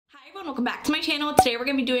everyone, welcome back to my channel. Today we're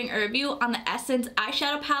going to be doing a review on the Essence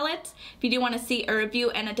eyeshadow palettes. If you do want to see a review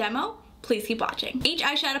and a demo, please keep watching. Each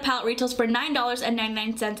eyeshadow palette retails for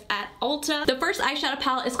 $9.99 at Ulta. The first eyeshadow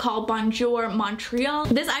palette is called Bonjour Montreal.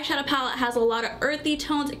 This eyeshadow palette has a lot of earthy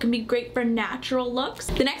tones. It can be great for natural looks.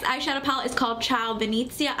 The next eyeshadow palette is called Ciao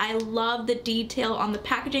Venezia. I love the detail on the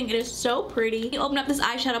packaging. It is so pretty. When you open up this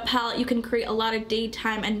eyeshadow palette, you can create a lot of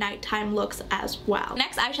daytime and nighttime looks as well. The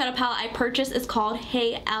next eyeshadow palette I purchased is called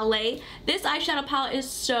Hey LA. This eyeshadow palette is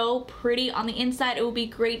so pretty. On the inside, it will be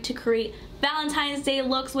great to create Valentine's Day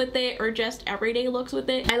looks with it or just everyday looks with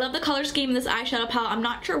it. I love the color scheme in this eyeshadow palette. I'm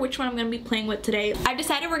not sure which one I'm going to be playing with today. I've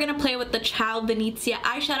decided we're going to play with the Ciao Venezia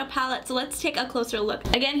eyeshadow palette, so let's take a closer look.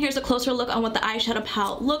 Again, here's a closer look on what the eyeshadow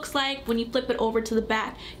palette looks like. When you flip it over to the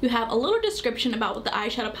back, you have a little description about what the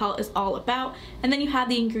eyeshadow palette is all about, and then you have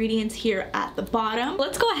the ingredients here at the bottom.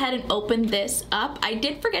 Let's go ahead and open this up. I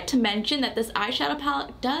did forget to mention that this eyeshadow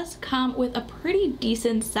palette does come with a pretty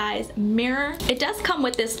decent size mirror. It does come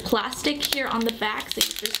with this plastic here on the back, so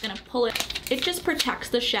you're just gonna pull it. It just protects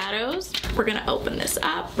the shadows. We're gonna open this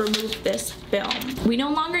up, remove this film. We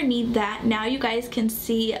no longer need that. Now you guys can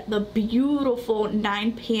see the beautiful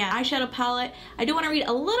 9pan eyeshadow palette. I do want to read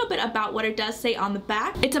a little bit about what it does say on the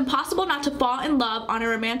back. It's impossible not to fall in love on a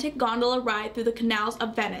romantic gondola ride through the canals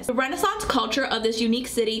of Venice. The Renaissance culture of this unique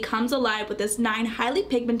city comes alive with this 9 highly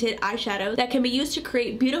pigmented eyeshadows that can be used to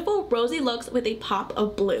create beautiful rosy looks with a pop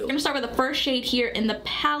of blue. I'm gonna start with the first shade here in the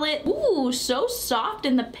palette. Ooh, so soft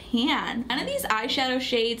in the pan. None of these eyeshadow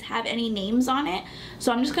shades have any names on it,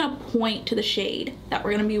 so I'm just gonna point to the shade that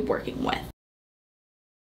we're gonna be working with.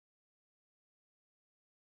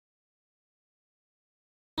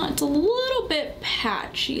 It's a little bit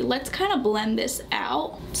patchy. Let's kind of blend this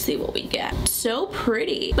out, see what we get. So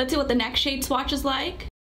pretty. Let's see what the next shade swatch is like.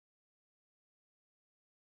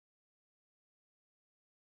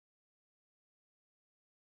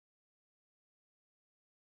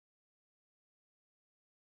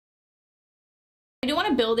 I do want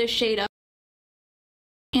to build this shade up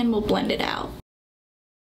and we'll blend it out.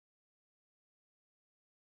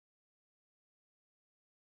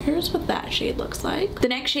 Here's what that shade looks like. The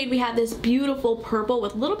next shade we have this beautiful purple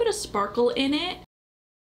with a little bit of sparkle in it.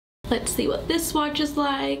 Let's see what this swatch is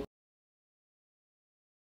like.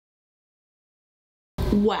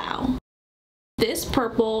 Wow. This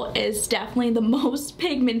purple is definitely the most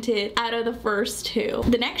pigmented out of the first two.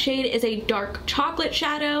 The next shade is a dark chocolate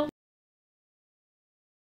shadow.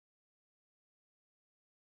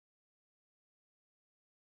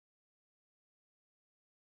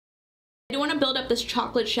 I do want to build up this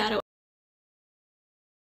chocolate shadow.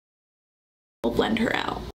 We'll blend her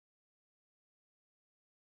out.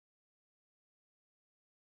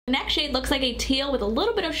 The next shade looks like a teal with a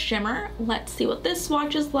little bit of shimmer. Let's see what this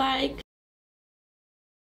swatch is like.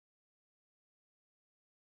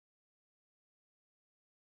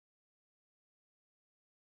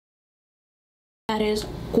 That is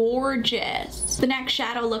gorgeous. The next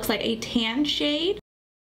shadow looks like a tan shade.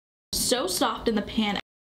 So soft in the pan.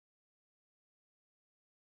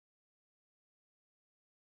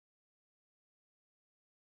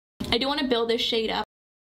 I do want to build this shade up.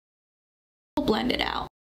 We'll blend it out.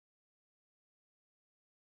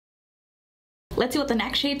 Let's see what the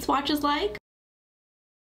next shade swatch is like.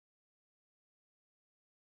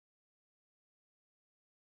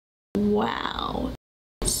 Wow.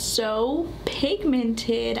 So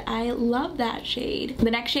pigmented. I love that shade. The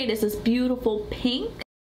next shade is this beautiful pink.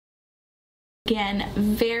 Again,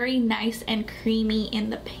 very nice and creamy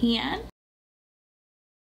in the pan.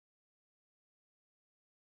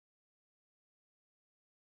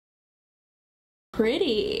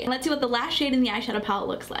 Pretty. Let's see what the last shade in the eyeshadow palette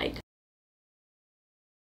looks like.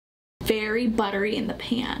 Very buttery in the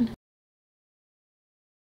pan.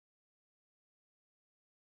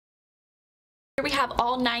 Here we have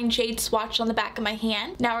all 9 shades swatched on the back of my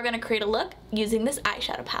hand. Now we're going to create a look using this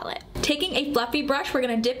eyeshadow palette. Taking a fluffy brush, we're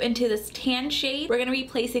going to dip into this tan shade. We're going to be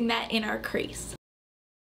placing that in our crease.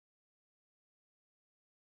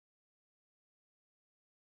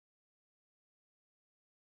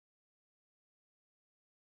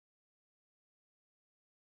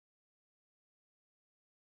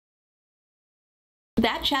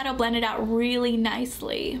 That shadow blended out really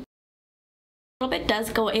nicely. A little bit does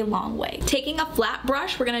go a long way. Taking a flat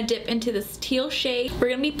brush, we're going to dip into this teal shade. We're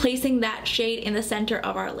going to be placing that shade in the center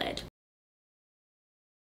of our lid.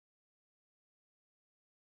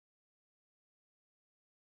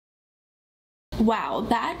 Wow,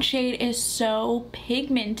 that shade is so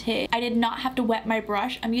pigmented. I did not have to wet my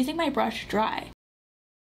brush. I'm using my brush dry.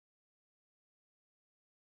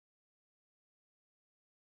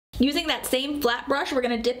 Using that same flat brush, we're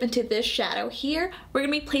going to dip into this shadow here. We're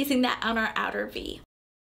going to be placing that on our outer V.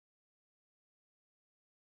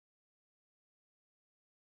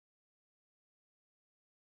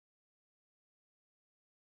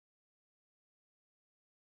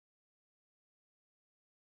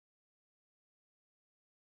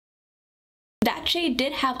 That shade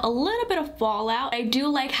did have a little bit of fallout. I do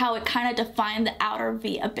like how it kind of defined the outer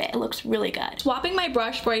V a bit. It looks really good. Swapping my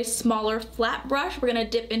brush for a smaller flat brush, we're going to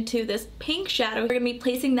dip into this pink shadow. We're going to be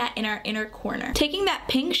placing that in our inner corner. Taking that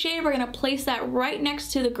pink shade, we're going to place that right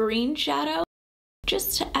next to the green shadow,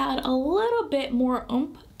 just to add a little bit more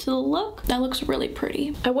oomph to the look. That looks really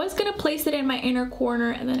pretty. I was going to place it in my inner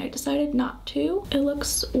corner and then I decided not to. It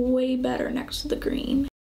looks way better next to the green.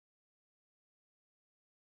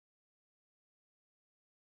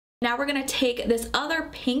 Now we're going to take this other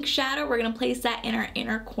pink shadow, we're going to place that in our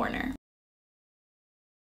inner corner.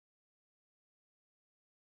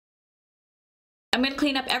 I'm going to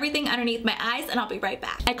clean up everything underneath my eyes and I'll be right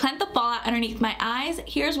back. I cleaned the fallout underneath my eyes.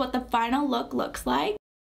 Here's what the final look looks like.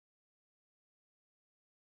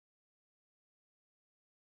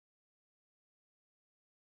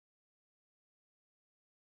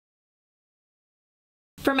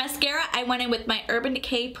 For mascara, I went in with my Urban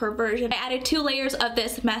Decay Perversion. I added 2 layers of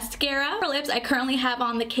this mascara. For lips, I currently have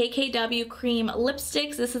on the KKW Cream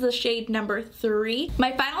Lipsticks. This is the shade number 3.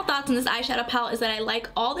 My final thoughts on this eyeshadow palette is that I like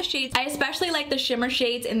all the shades. I especially like the shimmer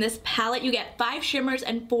shades in this palette. You get 5 shimmers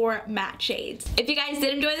and 4 matte shades. If you guys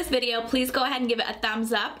did enjoy this video, please go ahead and give it a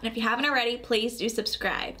thumbs up. And if you haven't already, please do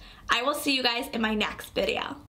subscribe. I will see you guys in my next video.